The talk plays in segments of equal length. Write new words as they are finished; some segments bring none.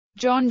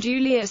John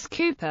Julius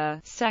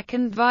Cooper,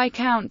 2nd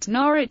Viscount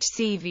Norwich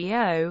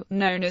CVO,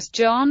 known as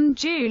John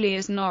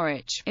Julius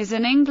Norwich, is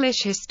an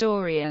English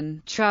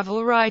historian,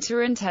 travel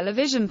writer and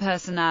television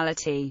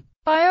personality.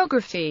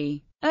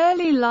 Biography.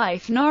 Early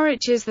life.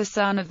 Norwich is the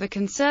son of the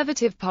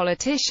Conservative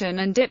politician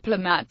and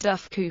diplomat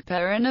Duff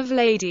Cooper and of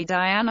Lady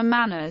Diana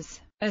Manners,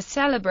 a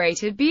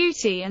celebrated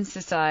beauty and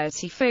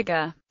society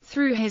figure.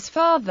 Through his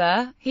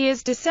father, he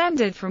is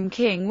descended from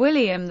King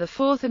William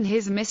IV and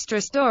his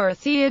mistress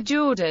Dorothea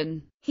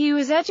Jordan. He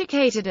was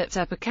educated at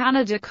Upper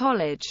Canada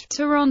College,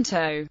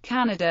 Toronto,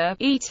 Canada,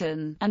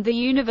 Eton, and the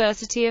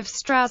University of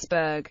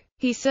Strasbourg.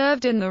 He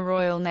served in the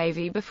Royal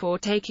Navy before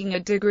taking a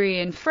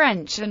degree in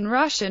French and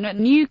Russian at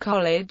New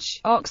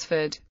College,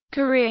 Oxford.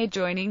 Career.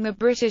 Joining the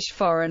British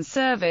Foreign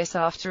Service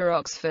after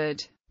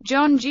Oxford.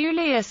 John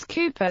Julius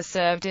Cooper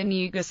served in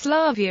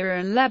Yugoslavia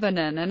and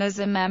Lebanon and as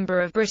a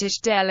member of British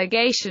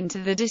delegation to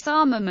the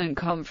Disarmament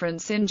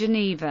Conference in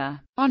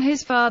Geneva. On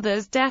his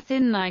father's death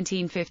in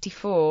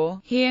 1954,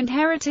 he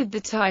inherited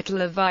the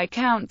title of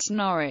Viscount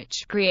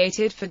Norwich,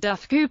 created for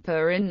Duff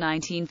Cooper in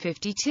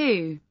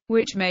 1952,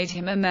 which made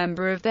him a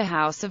member of the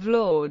House of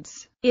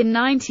Lords. In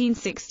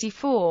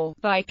 1964,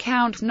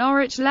 Viscount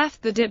Norwich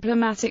left the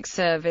diplomatic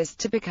service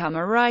to become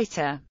a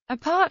writer.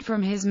 Apart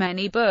from his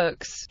many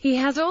books, he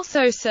has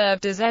also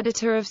served as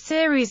editor of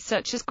series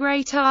such as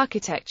Great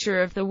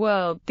Architecture of the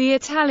World, The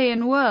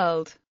Italian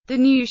World, The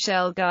New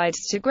Shell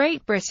Guides to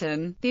Great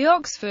Britain, the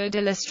Oxford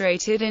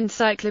Illustrated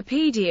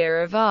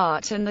Encyclopedia of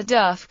Art and the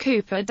Duff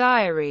Cooper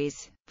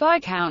Diaries.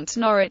 Viscount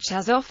Norwich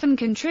has often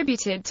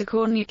contributed to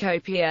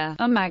Cornucopia,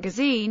 a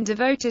magazine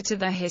devoted to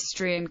the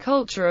history and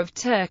culture of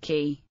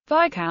Turkey.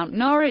 Viscount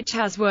Norwich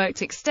has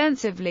worked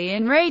extensively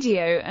in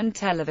radio and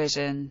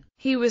television.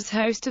 He was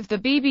host of the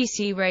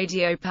BBC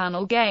radio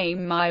panel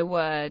game My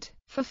Word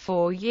for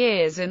 4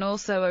 years and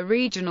also a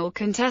regional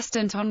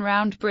contestant on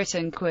Round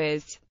Britain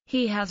Quiz.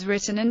 He has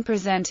written and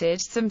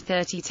presented some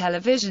 30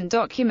 television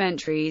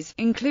documentaries,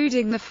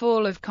 including The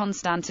Fall of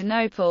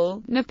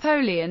Constantinople,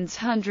 Napoleon's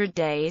 100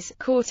 Days,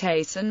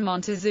 Cortes and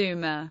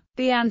Montezuma,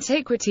 The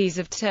Antiquities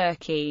of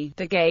Turkey,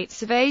 The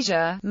Gates of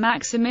Asia,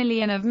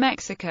 Maximilian of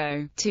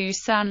Mexico,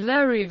 Toussaint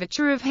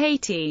Louverture of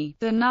Haiti,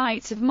 The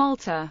Knights of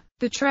Malta,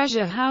 The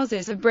Treasure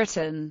Houses of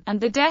Britain,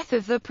 and The Death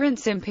of the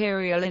Prince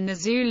Imperial in the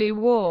Zulu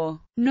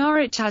War.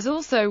 Norwich has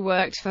also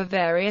worked for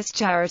various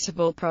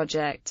charitable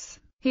projects.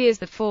 He is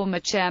the former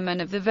chairman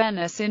of the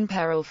Venice in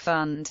Peril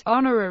Fund,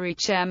 honorary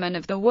chairman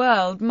of the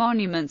World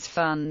Monuments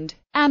Fund,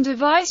 and a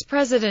vice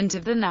president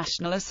of the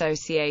National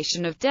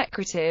Association of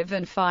Decorative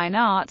and Fine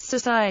Arts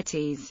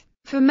Societies.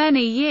 For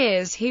many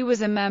years he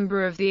was a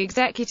member of the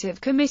Executive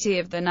Committee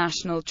of the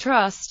National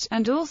Trust,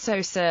 and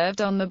also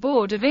served on the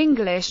board of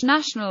English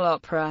National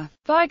Opera.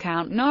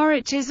 Viscount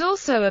Norwich is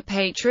also a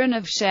patron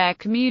of Share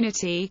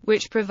Community,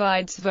 which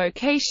provides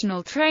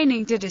vocational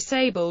training to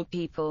disabled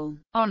people.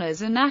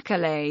 Honours and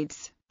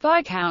accolades.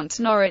 Viscount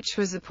Norwich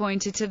was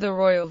appointed to the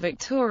Royal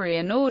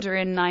Victorian Order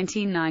in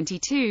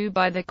 1992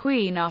 by the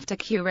Queen after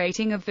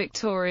curating a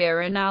Victoria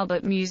and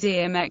Albert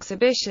Museum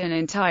exhibition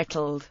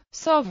entitled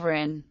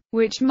Sovereign,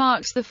 which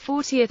marked the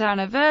 40th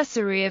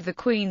anniversary of the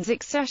Queen's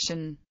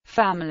accession.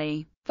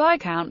 Family.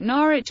 Viscount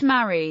Norwich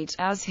married,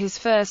 as his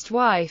first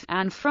wife,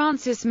 Anne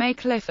Frances May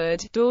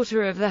Clifford,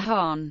 daughter of the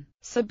Hon.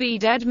 Sir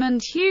Bede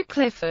Edmund Hugh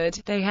Clifford.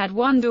 They had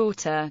one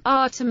daughter,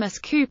 Artemis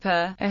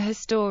Cooper, a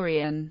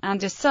historian,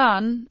 and a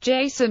son,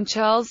 Jason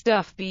Charles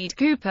Duff Bede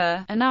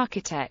Cooper, an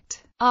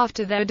architect.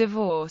 After their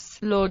divorce,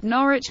 Lord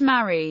Norwich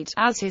married,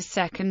 as his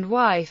second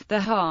wife,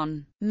 the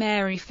Hon.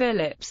 Mary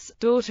Phillips,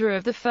 daughter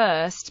of the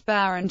 1st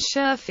Baron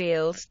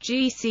Sherfield,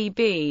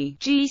 GCB,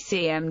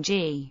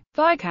 GCMG.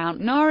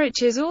 Viscount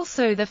Norwich is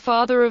also the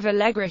father of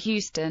Allegra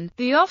Houston,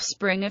 the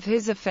offspring of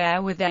his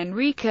affair with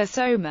Enrica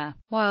Soma,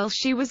 while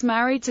she was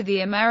married to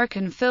the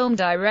American film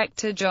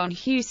director John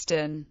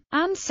Huston.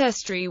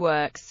 Ancestry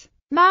works.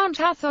 Mount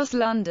Athos,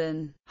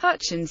 London.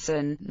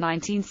 Hutchinson,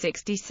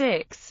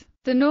 1966.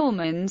 The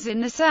Normans in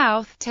the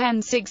South,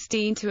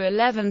 1016 to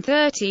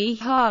 1130,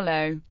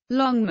 Harlow.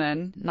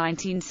 Longman,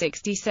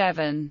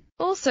 1967.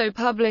 Also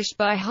published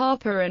by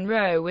Harper and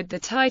Row with the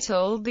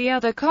title The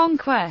Other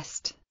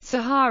Conquest.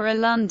 Sahara,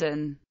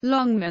 London.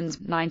 Longmans,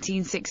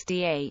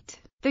 1968.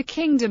 The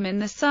Kingdom in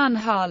the Sun,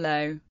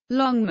 Harlow.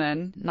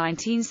 Longman,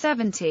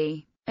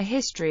 1970. A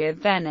History of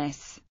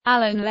Venice.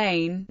 Allen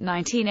Lane,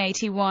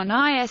 1981.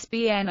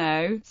 ISBN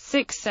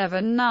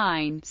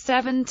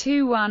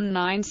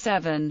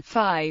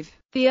 0-679-721975.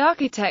 The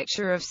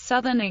Architecture of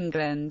Southern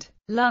England.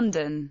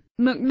 London.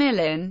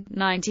 Macmillan,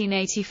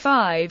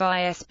 1985.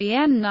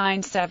 ISBN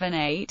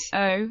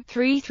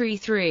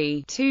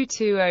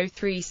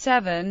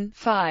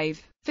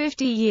 978-0-333-22037-5.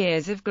 50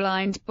 Years of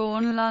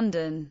Glyndebourne,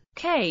 London.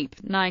 Cape,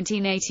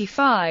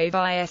 1985.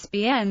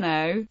 ISBN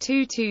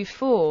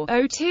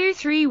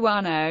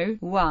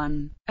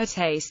 0-224-02310-1. A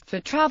Taste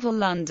for Travel,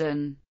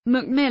 London.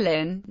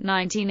 Macmillan,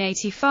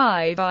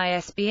 1985.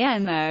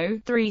 ISBN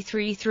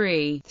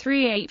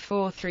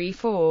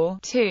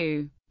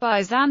 0-333-38434-2.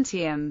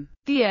 Byzantium.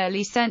 The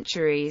Early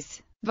Centuries.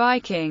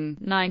 Viking,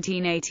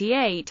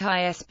 1988,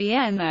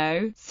 ISBN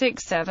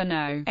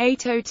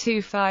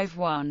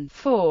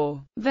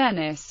 0-670-80251-4.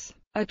 Venice,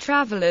 A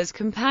Traveller's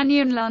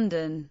Companion,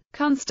 London.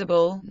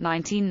 Constable,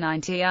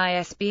 1990,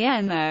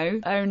 ISBN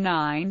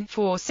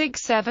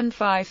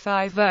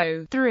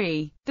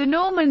 0-09-467550-3. The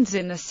Normans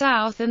in the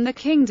South and the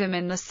Kingdom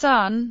in the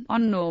Sun,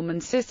 on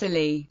Norman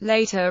Sicily,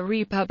 later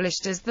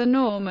republished as The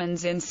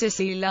Normans in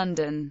Sicily,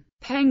 London.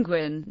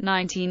 Penguin,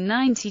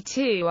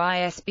 1992,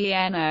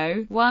 ISBN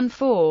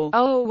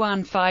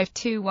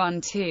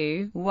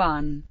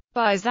 0-14-015212-1.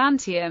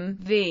 Byzantium,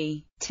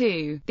 v.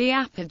 2. The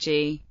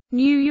Apogee.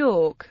 New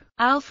York.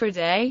 Alfred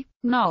A.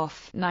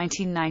 Knopf,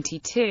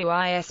 1992,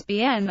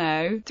 ISBN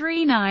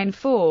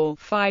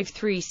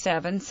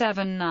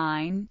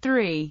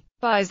 0-394-53779-3.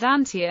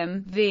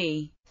 Byzantium,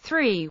 v.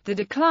 3. The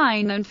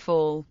Decline and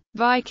Fall.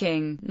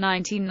 Viking,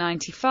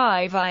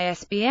 1995,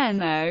 ISBN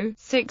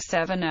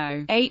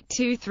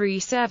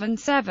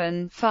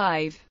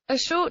 0-670-82377-5. A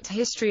Short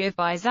History of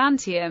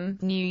Byzantium,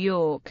 New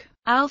York.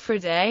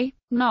 Alfred A.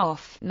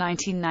 Knopf,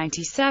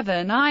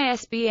 1997,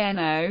 ISBN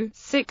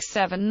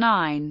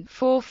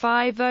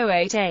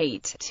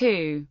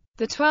 0-679-45088-2.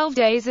 The 12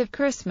 Days of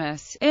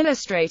Christmas,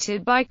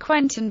 illustrated by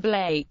Quentin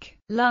Blake.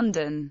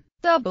 London.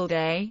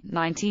 Doubleday,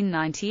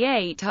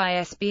 1998,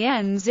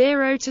 ISBN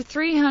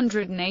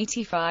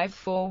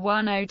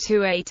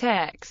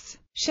 0-385-41028-X.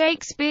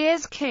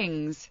 Shakespeare's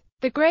Kings.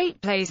 The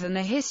Great Plays and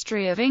the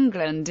History of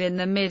England in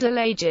the Middle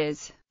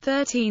Ages.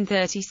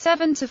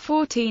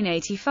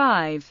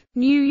 1337–1485.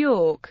 New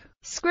York.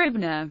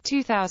 Scribner,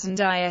 2000,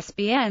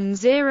 ISBN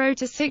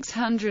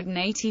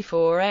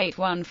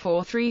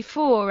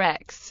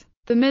 0-684-81434-X.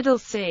 The Middle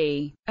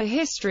Sea. A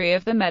History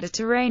of the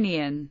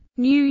Mediterranean.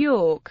 New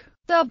York.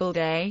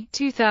 Doubleday,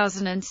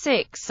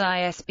 2006,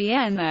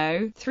 ISBN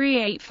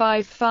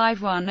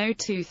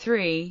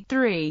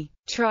 0-385510233-3.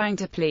 Trying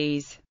to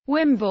Please.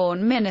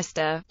 Wimborne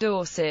Minster,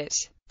 Dorset.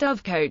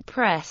 Dovecote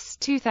Press,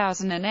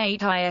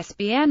 2008,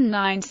 ISBN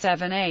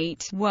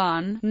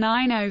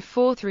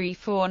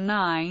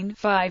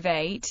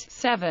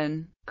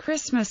 978-1-904349-58-7.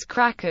 Christmas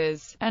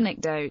Crackers,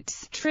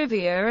 Anecdotes,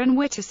 Trivia and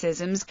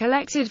Witticisms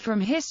collected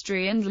from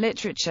history and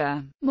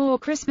literature. More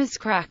Christmas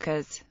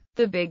Crackers.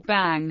 The Big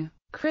Bang.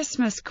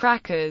 Christmas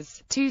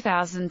Crackers,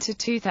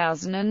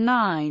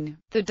 2000–2009.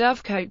 The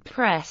Dovecote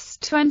Press,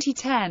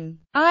 2010.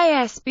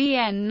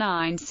 ISBN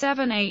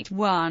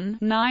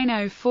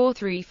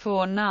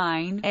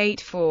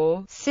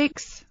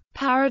 978-1-904349-84-6.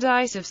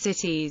 Paradise of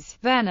Cities,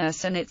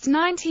 Venice and its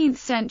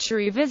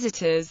 19th-century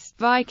Visitors.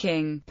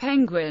 Viking,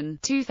 Penguin,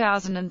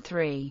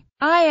 2003.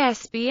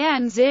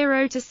 ISBN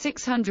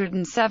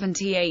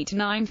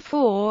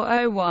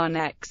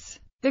 0-678-9401-X.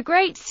 The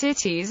Great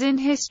Cities in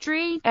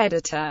History,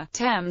 Editor,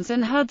 Thames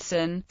and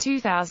Hudson,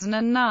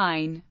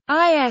 2009.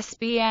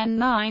 ISBN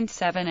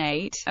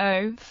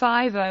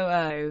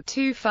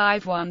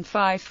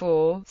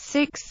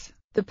 978-0-500-25154-6.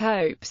 The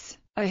Popes.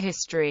 A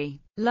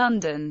History.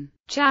 London.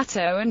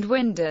 Chatto and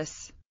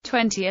Windus.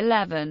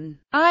 2011.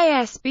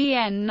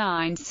 ISBN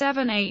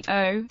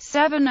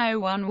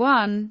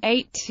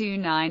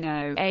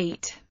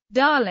 978-0-7011-82908.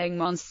 Darling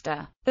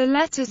Monster. The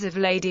Letters of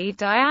Lady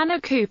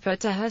Diana Cooper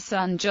to her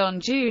son John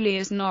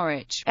Julius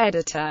Norwich.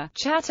 Editor,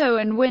 Chatto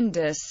and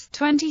Windus,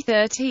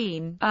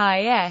 2013.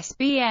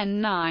 ISBN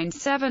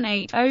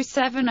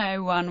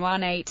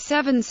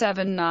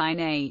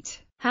 978-07011877798.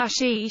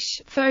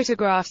 Hashish.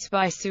 Photographs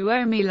by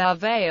Suomi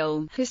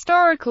Lavale.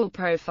 Historical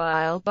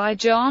Profile by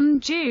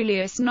John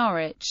Julius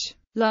Norwich.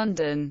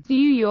 London,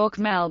 New York,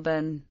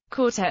 Melbourne.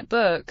 Quartet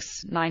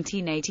Books,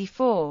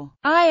 1984.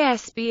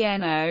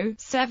 ISBN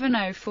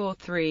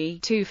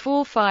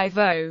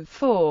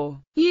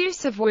 0-7043-2450-4.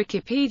 Use of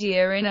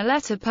Wikipedia in a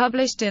letter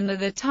published in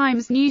The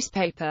Times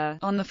newspaper,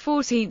 on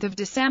 14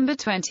 December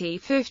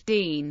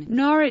 2015.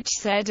 Norwich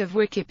said of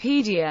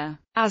Wikipedia,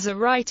 "As a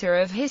writer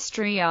of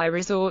history I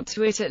resort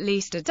to it at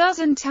least a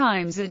dozen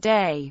times a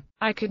day.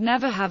 I could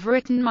never have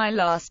written my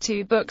last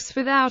 2 books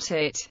without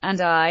it,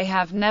 and I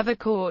have never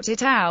caught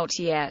it out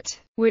yet.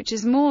 Which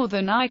is more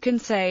than I can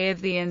say of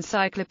the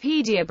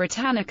Encyclopaedia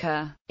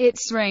Britannica.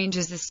 Its range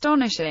is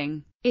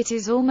astonishing. It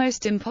is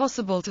almost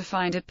impossible to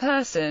find a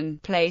person,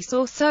 place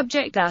or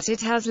subject that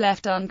it has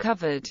left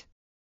uncovered.